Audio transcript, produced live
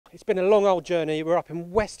It's been a long old journey. We're up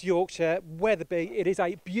in West Yorkshire, Wetherby. It is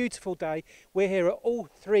a beautiful day. We're here at All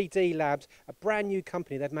 3D Labs, a brand new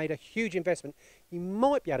company. They've made a huge investment. You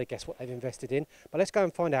might be able to guess what they've invested in, but let's go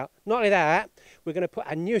and find out. Not only that, we're going to put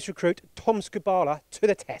our newest recruit, Tom Scubala, to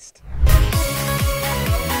the test.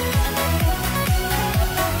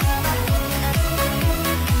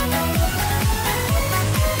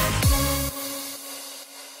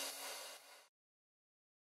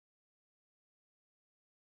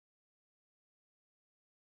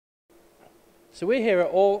 So we're here at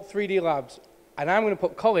All 3D Labs, and I'm going to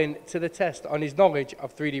put Colin to the test on his knowledge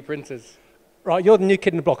of 3D printers. Right, you're the new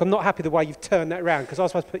kid in the block. I'm not happy the way you've turned that around because I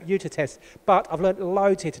was supposed to put you to test. But I've learned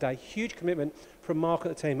loads here today. Huge commitment from Mark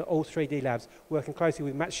at the team at All 3D Labs, working closely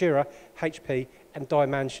with Matt Shearer, HP, and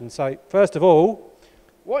Dimension. So first of all,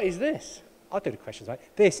 What is this? I'll do the questions, right?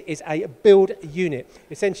 This is a build unit.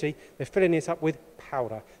 Essentially, they're filling this up with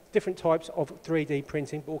powder. Different types of 3D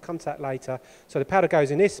printing, but we'll come to that later. So the powder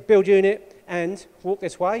goes in this build unit, and walk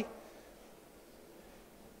this way.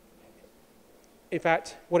 In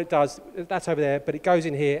fact, what it does, that's over there, but it goes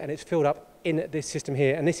in here and it's filled up in this system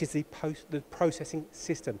here, and this is the processing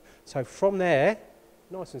system. So from there,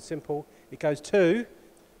 nice and simple, it goes to,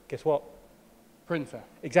 guess what? Printer.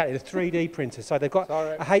 Exactly, the 3D printer. So they've got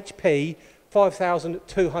a HP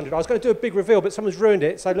 5200. I was going to do a big reveal, but someone's ruined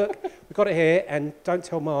it. So look, we've got it here, and don't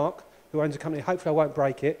tell Mark, who owns the company. Hopefully I won't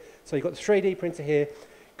break it. So you've got the 3D printer here,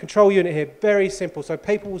 control unit here, very simple. So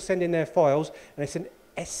people will send in their files, and it's an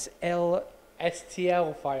STL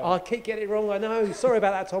file. I keep getting it wrong, I know. Sorry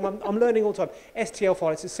about that, Tom. I'm learning all the time. STL file,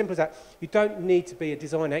 it's as simple as that. You don't need to be a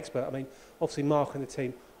design expert. I mean, obviously Mark and the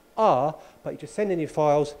team are, but you just send in your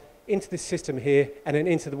files into this system here and then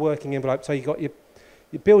into the working envelope. So you've got your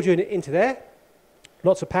build unit into there,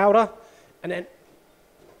 lots of powder, and then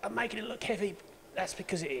I'm making it look heavy. That's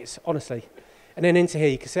because it is, honestly. And then into here,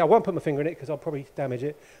 you can see I won't put my finger in it because I'll probably damage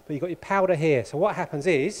it, but you've got your powder here. So what happens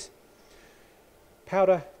is,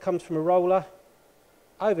 powder comes from a roller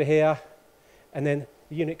over here, and then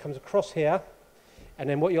the unit comes across here, and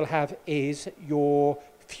then what you'll have is your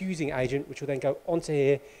fusing agent, which will then go onto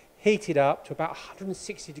here, heated up to about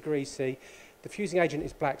 160 degrees C. The fusing agent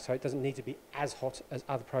is black, so it doesn't need to be as hot as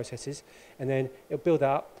other processes, and then it'll build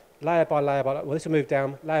up layer by layer by layer. Well, this will move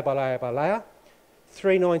down layer by layer by layer.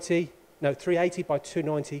 380 by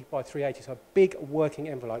 290 by 380, so a big working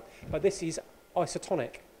envelope. But this is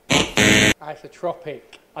isotonic. Isotropic.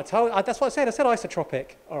 That's what I said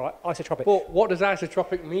isotropic. All right, isotropic. But what does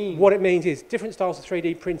isotropic mean? What it means is different styles of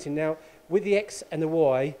 3D printing. Now, with the X and the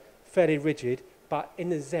Y, fairly rigid, but in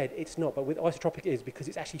the Z, it's not. But with isotropic, it is because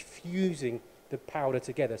it's actually fusing the powder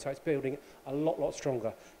together, so it's building a lot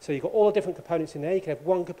stronger. So you've got all the different components in there. You can have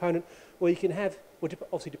one component, or you can have, well,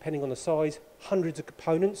 obviously depending on the size, hundreds of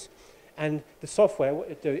components. And the software, what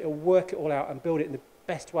it'll do, it'll work it all out and build it in the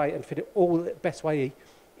best way and fit it all the best way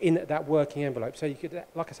in that working envelope. So you could,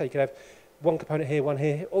 like I say, you could have one component here, one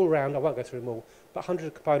here, all around. I won't go through them all, but hundreds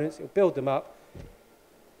of components. It'll build them up,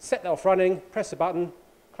 set that off running, press the button,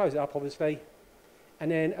 close it up, obviously, and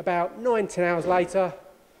then about 9-10 hours later,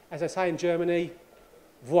 as I say in Germany,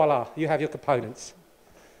 voila, you have your components.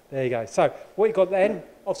 There you go. So what you've got then,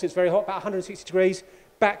 obviously it's very hot, about 160 degrees,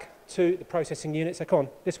 back to the processing unit. So come on,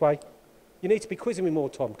 this way. You need to be quizzing me more,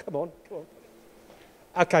 Tom. Come on, come on.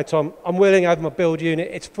 Okay, Tom, I'm wheeling over my build unit.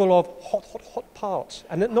 It's full of hot parts.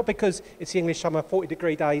 And not because it's the English summer,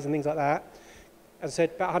 40-degree days and things like that. As I said,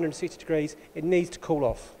 about 160 degrees. It needs to cool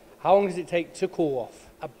off. How long does it take to cool off?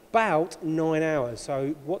 About 9 hours.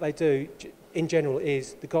 So what they do in general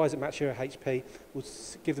is the guys at Matt Shearer HP will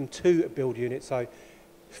give them 2 build units. So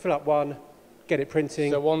fill up one, get it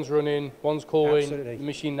printing. So one's running, one's cooling, Absolutely. The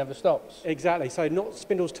machine never stops. Exactly. So not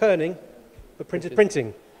spindles turning, but printers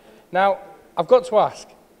printing. Now, I've got to ask,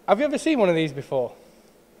 have you ever seen one of these before?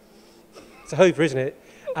 It's a Hoover, isn't it?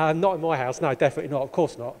 Not in my house, no, definitely not, of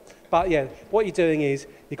course not. But yeah, what you're doing is,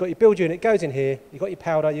 you've got your build unit, goes in here, you've got your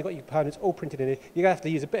powder, you've got your components all printed in here. You're going to have to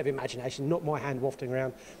use a bit of imagination, not my hand wafting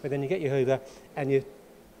around, but then you get your Hoover and you're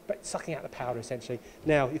sucking out the powder essentially.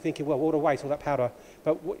 Now you're thinking, well, what a waste, all that powder.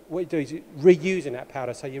 But what you do is you're reusing that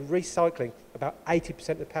powder, so you're recycling about 80%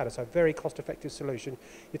 of the powder, so a very cost-effective solution.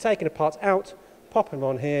 You're taking the parts out, popping them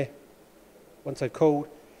on here, once they've cooled.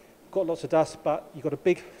 Got lots of dust, but you've got a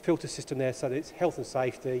big filter system there, so that it's health and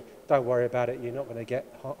safety. Don't worry about it. You're not going to get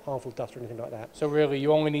harmful dust or anything like that. So really,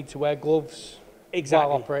 you only need to wear gloves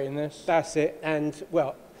while operating this? That's it. And,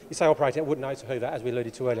 well, you say operating, I wouldn't know to Hoover, as we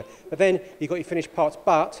alluded to earlier. But then you've got your finished parts,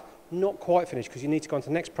 but not quite finished, because you need to go on to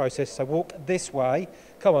the next process. So walk this way.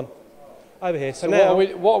 Come on, over here. So now,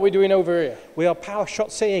 what are we doing over here? We are power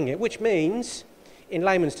shot seeing it, which means, in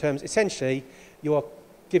layman's terms, essentially, you're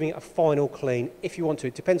giving it a final clean if you want to.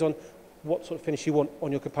 It depends on what sort of finish you want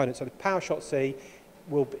on your component. So the PowerShot C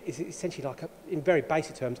is essentially like, in very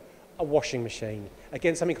basic terms, a washing machine.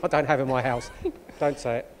 Again, something I don't have in my house. Don't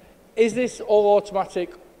say it. Is this all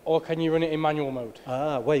automatic, or can you run it in manual mode?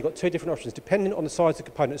 Well, you've got two different options. Depending on the size of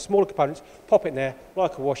the component, smaller components, pop it in there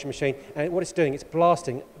like a washing machine, and what it's doing, it's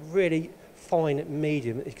blasting really fine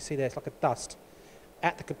medium. You can see there, it's like a dust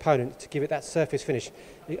at the component to give it that surface finish.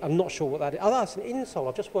 I'm not sure what that is. Oh, that's an insole.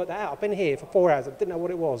 I've just worked that out. I've been here for 4 hours. I didn't know what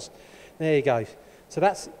it was. There you go. So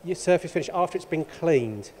that's your surface finish after it's been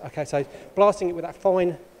cleaned. Okay, so blasting it with that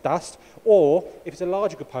fine dust, or if it's a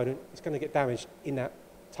larger component, it's going to get damaged in that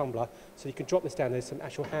tumbler. So you can drop this down. There's some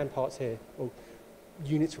actual hand parts here, or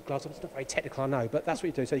units for gloves. It's not very technical, I know, but that's what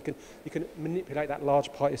you do. So you can manipulate that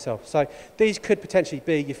large part yourself. So these could potentially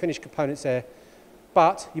be your finished components there,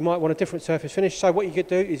 but you might want a different surface finish. So what you could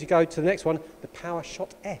do is you go to the next one, the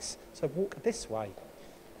PowerShot S. So walk this way,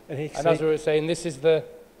 and here you can And see, as we were saying, this is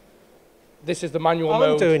the manual I'm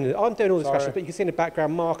mode. doing all the Sorry. discussion, but you can see in the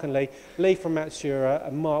background Mark and Lee. Lee from Matsura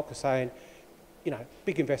and Mark were saying, you know,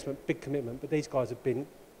 big investment, big commitment, but these guys have been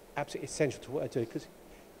absolutely essential to what they do, because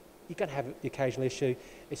you're going to have the occasional issue.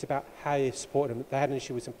 It's about how you support them. They had an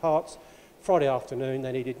issue with some parts. Friday afternoon,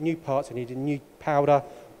 they needed new parts, they needed new powder,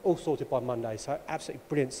 all sorted by Monday. So absolutely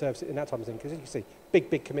brilliant service in that type of thing, because you can see,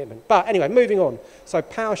 big commitment. But anyway, moving on. So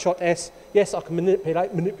PowerShot S, yes, I can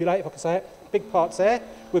manipulate, if I can say it. Big parts there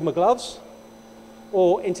with my gloves,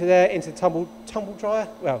 or into the tumble dryer,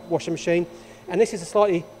 well, washing machine. And this is a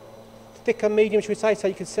slightly thicker medium, should we say, so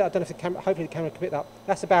you can see, I don't know if the camera, hopefully the camera can pick that up.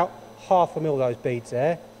 That's about 1/2 mil, those beads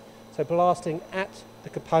there. So blasting at the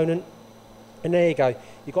component, and there you go.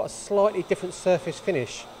 You've got a slightly different surface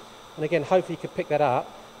finish. And again, hopefully you can pick that up.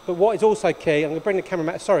 But what is also key, I'm going to bring the camera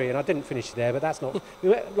back, sorry, and I didn't finish there, but that's not,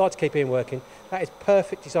 we like to keep Ian working. That is a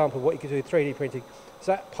perfect example of what you can do with 3D printing.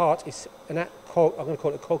 So that part is, and that cog, I'm going to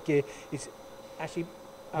call it a cog gear, is actually...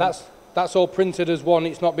 That's all printed as one,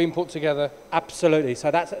 it's not been put together. Absolutely,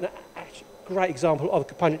 so that's a great example of a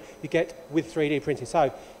component you get with 3D printing. So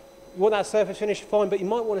you want that surface finish, fine, but you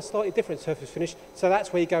might want a slightly different surface finish. So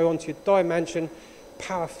that's where you go on to your Dimension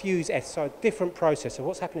Power Fuse S, so a different process. So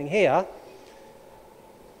what's happening here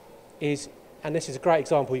is, and this is a great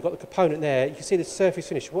example, you've got the component there, you can see the surface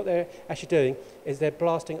finish. What they're actually doing is they're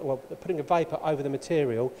blasting, well, they're putting a vapour over the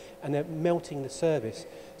material and they're melting the surface.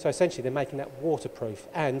 So essentially they're making that waterproof.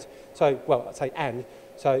 And so, well, I'd say and,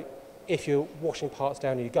 so if you're washing parts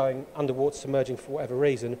down and you're going underwater, submerging for whatever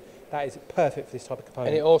reason, that is perfect for this type of component.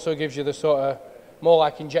 And it also gives you the sort of more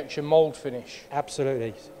like injection mould finish.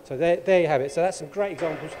 Absolutely. So there you have it. So that's some great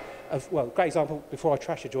examples of, well, great example before I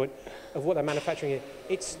trash a joint, of what they're manufacturing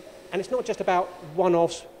here. And it's not just about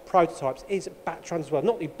one-offs, prototypes, it's batch runs as well.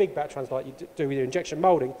 Not the big batch runs like you do with your injection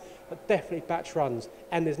moulding, but definitely batch runs.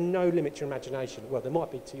 And there's no limit to your imagination. Well, there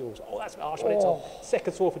might be to yours. Oh, that's harsh when it's on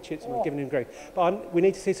second saw for chips and we're giving them grief. But we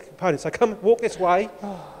need to see some components. So come, walk this way.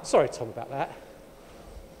 Sorry, Tom, about that.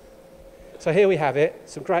 So here we have it,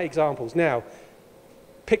 some great examples. Now,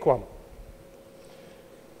 pick one.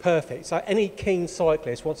 Perfect. So any keen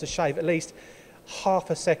cyclist wants to shave at least half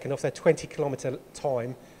a second off their 20-kilometre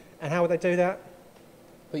time. And how would they do that?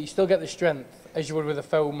 But you still get the strength as you would with a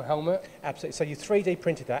foam helmet. Absolutely. So you 3D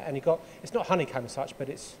printed that, and you got, it's not honeycomb as such, but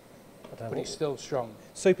it's, I don't know. But it's still strong.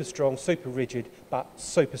 Super strong, super rigid, but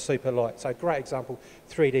super light. So great example,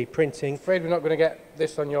 3D printing. Afraid we're not going to get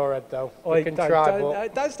this on your head though. We can try,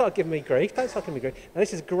 but... Don't start giving me grief. Don't start giving me grief. Now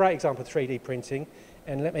this is a great example of 3D printing,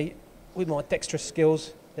 and let me, with my dexterous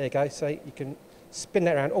skills, there you go. So you can spin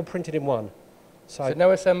that around, all printed in one. So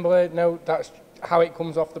no assembly, no, that's how it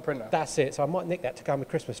comes off the printer. That's it. So I might nick that to go on my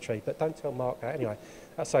Christmas tree, but don't tell Mark that. Anyway,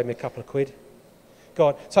 that saved me a couple of quid. Go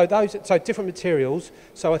on. So different materials.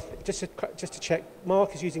 So just to check,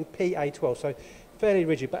 Mark is using PA12, so fairly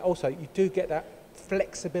rigid, but also you do get that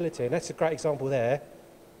flexibility, and that's a great example there.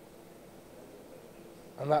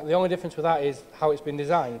 And the only difference with that is how it's been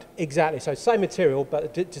designed. Exactly. So same material,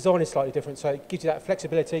 but the design is slightly different. So it gives you that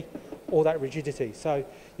flexibility or that rigidity. So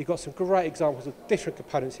you've got some great examples of different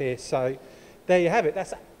components here. So there you have it.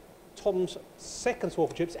 That's Tom's second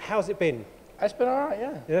sword for chips. How's it been? It's been all right,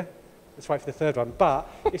 yeah. Yeah? Let's wait for the third one. But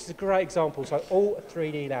this is a great example. So all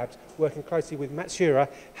 3D labs working closely with Matsura,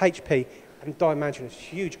 HP, and Dimension. It's a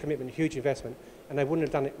huge commitment, huge investment. And they wouldn't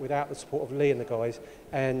have done it without the support of Lee and the guys,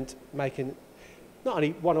 and making not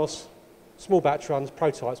only one-offs, small batch runs,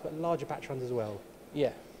 prototypes, but larger batch runs as well.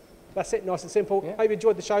 Yeah. That's it, nice and simple. Yeah. Hope you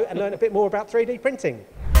enjoyed the show and learned a bit more about 3D printing.